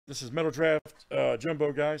This is Metal Draft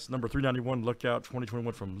Jumbo, guys. Number 391, Lookout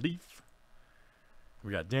 2021 from Leaf.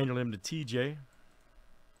 We got Daniel M to TJ.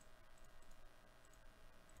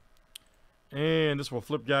 And this will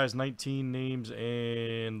flip, guys. 19 names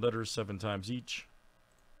and letters 7 times each.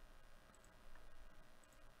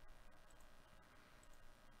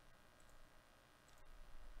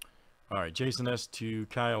 All right, Jason S to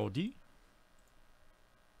Kyle D.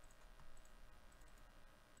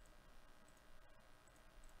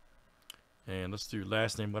 And let's do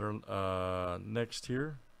last name letter next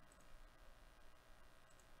here.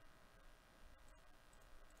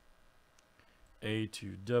 A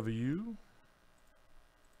to W.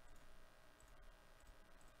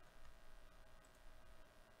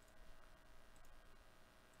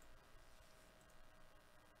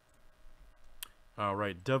 All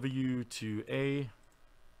right, W to A.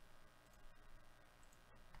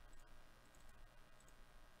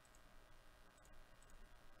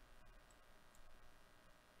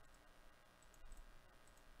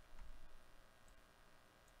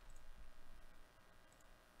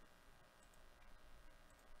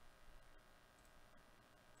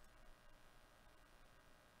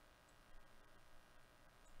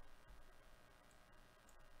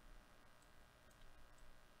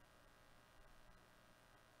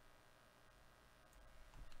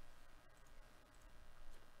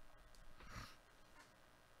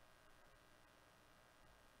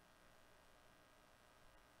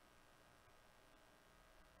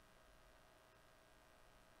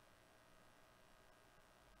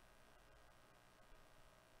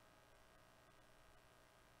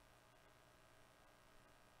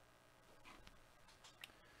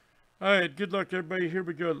 All right, good luck, everybody. Here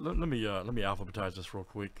we go. Let me alphabetize this real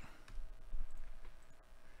quick.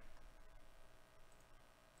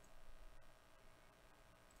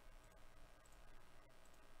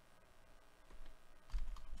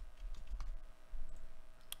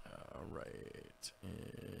 All right,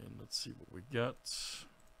 and let's see what we got.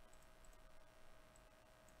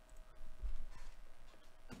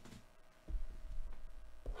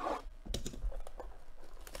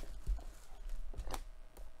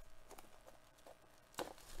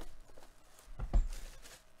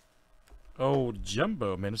 Oh,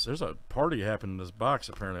 Jumbo, man. There's a party happening in this box,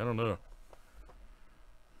 apparently. I don't know.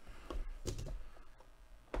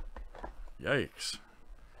 Yikes.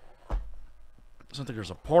 Doesn't think there's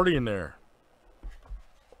a party in there.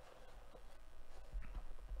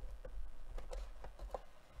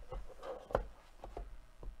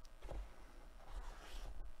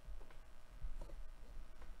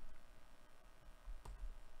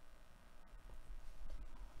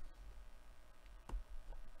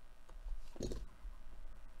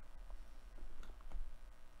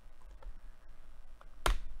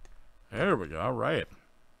 There we go. All right.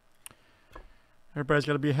 Everybody's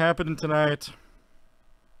got to be happening tonight.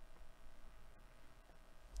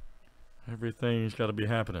 Everything's got to be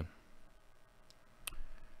happening.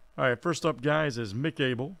 All right. First up, guys, is Mick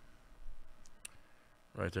Abel.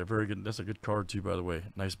 Right there. Very good. That's a good card, too, by the way.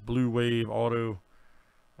 Nice blue wave auto.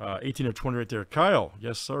 18 of 20 right there. Kyle.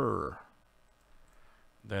 Yes, sir.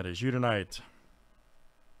 That is you tonight.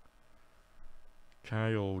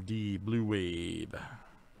 Kyle D. Blue wave.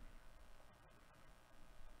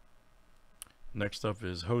 Next up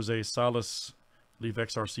is Jose Salas, Leaf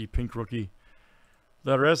XRC Pink Rookie.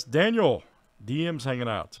 Letter S, Daniel. DM's hanging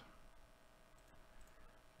out.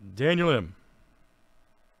 Daniel M.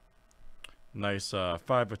 Nice 5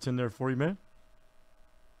 of 10 there for you, man.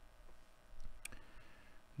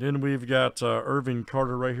 Then we've got Irving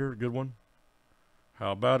Carter right here. Good one.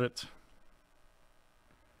 How about it?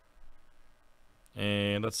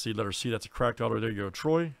 And let's see, letter C. That's a cracked auto. There you go,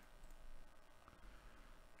 Troy.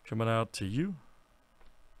 Coming out to you.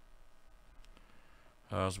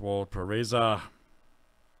 Oswald Pereza.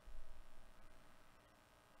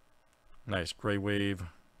 Nice gray wave.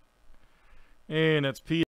 And that's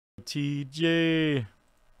PTJ.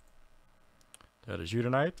 That is you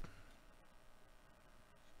tonight.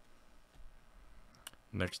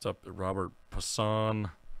 Next up, Robert Passon.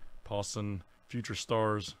 Future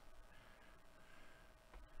Stars.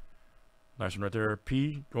 Nice one right there.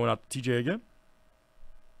 P going out to TJ again.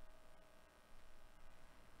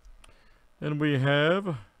 Then we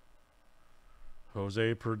have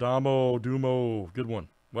Jose Perdomo Dumo. Good one.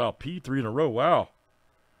 Wow, P3 in a row. Wow.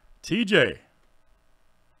 TJ.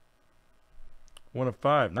 1 of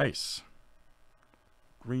 5. Nice.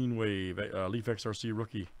 Green wave. Leaf XRC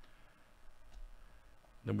rookie.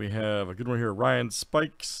 Then we have a good one here. Ryan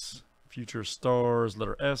Spikes. Future Stars.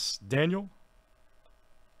 Letter S. Daniel.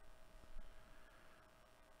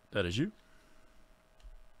 That is you.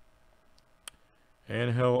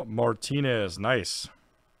 Angel Martinez. Nice.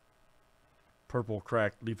 Purple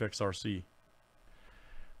cracked Leaf XRC.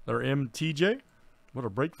 Letter MTJ. What a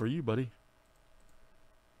break for you, buddy.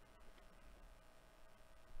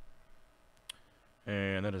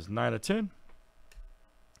 And that is 9 of 10. And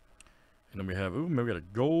then we have, ooh, maybe we got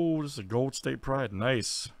a gold. This is a gold State Pride.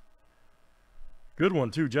 Nice. Good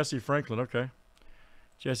one, too. Jesse Franklin. Okay.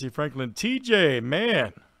 Jesse Franklin. TJ,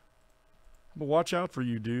 man. But watch out for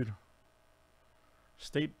you, dude.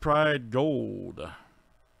 State Pride Gold.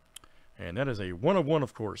 And that is a 1 of 1,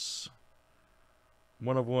 of course.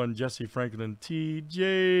 1 of 1, Jesse Franklin.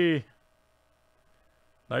 TJ.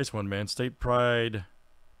 Nice one, man. State Pride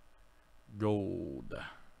Gold.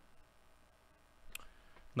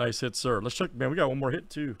 Nice hit, sir. Let's check, man. We got one more hit,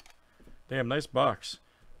 too. Damn, nice box.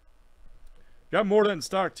 Got more of that in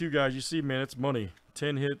stock, too, guys. You see, man, it's money.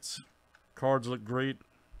 10 hits. Cards look great.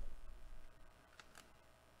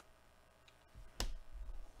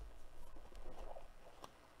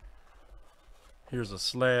 Here's a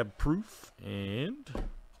slab proof. And...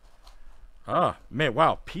 ah, man,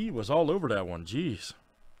 wow. P was all over that one. Jeez.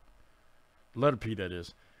 Letter P, that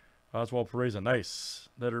is. Oswald Pereza, nice.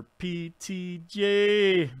 Letter P,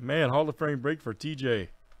 TJ. Man, Hall of Fame break for TJ.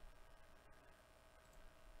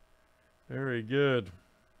 Very good.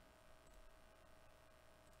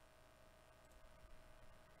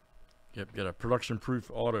 Yep, got a production proof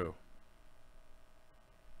auto.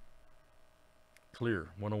 Clear,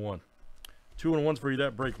 101. 2 and 1s for you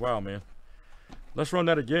that break. Wow, man. Let's run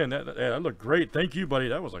that again. That looked great. Thank you, buddy.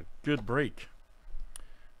 That was a good break.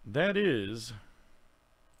 That is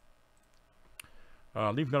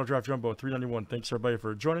Leaf Metal Draft Jumbo 391. Thanks, everybody,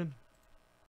 for joining.